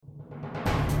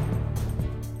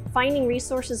Finding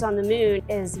resources on the moon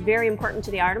is very important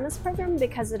to the Artemis program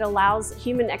because it allows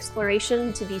human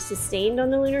exploration to be sustained on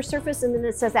the lunar surface, and then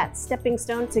it says that stepping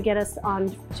stone to get us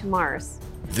on to Mars.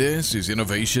 This is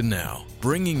Innovation Now,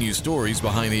 bringing you stories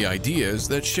behind the ideas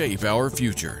that shape our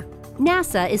future.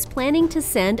 NASA is planning to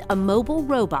send a mobile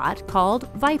robot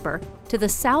called Viper to the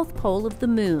south pole of the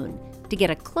moon to get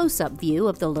a close-up view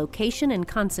of the location and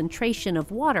concentration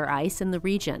of water ice in the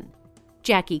region.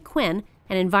 Jackie Quinn,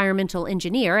 an environmental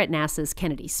engineer at NASA's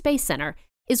Kennedy Space Center,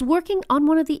 is working on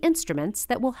one of the instruments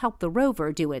that will help the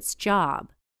rover do its job.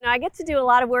 Now, I get to do a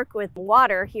lot of work with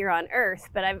water here on Earth,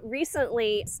 but I've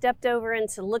recently stepped over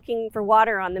into looking for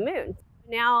water on the moon.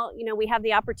 Now, we have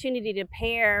the opportunity to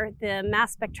pair the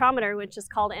mass spectrometer, which is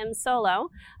called MSOLO,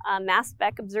 mass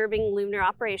spec observing lunar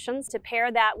operations, to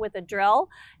pair that with a drill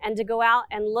and to go out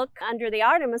and look under the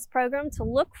Artemis program to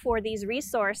look for these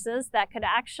resources that could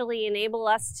actually enable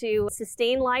us to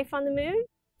sustain life on the moon.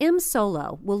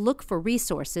 MSOLO will look for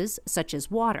resources such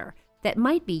as water that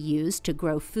might be used to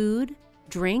grow food,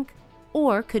 drink,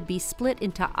 or could be split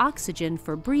into oxygen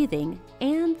for breathing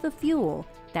and the fuel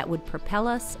that would propel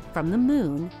us from the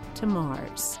moon to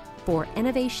Mars. For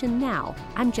Innovation Now,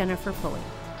 I'm Jennifer Pulley.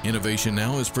 Innovation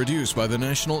Now is produced by the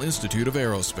National Institute of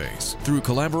Aerospace through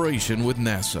collaboration with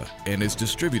NASA and is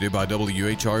distributed by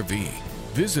WHRV.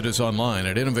 Visit us online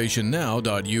at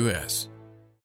innovationnow.us.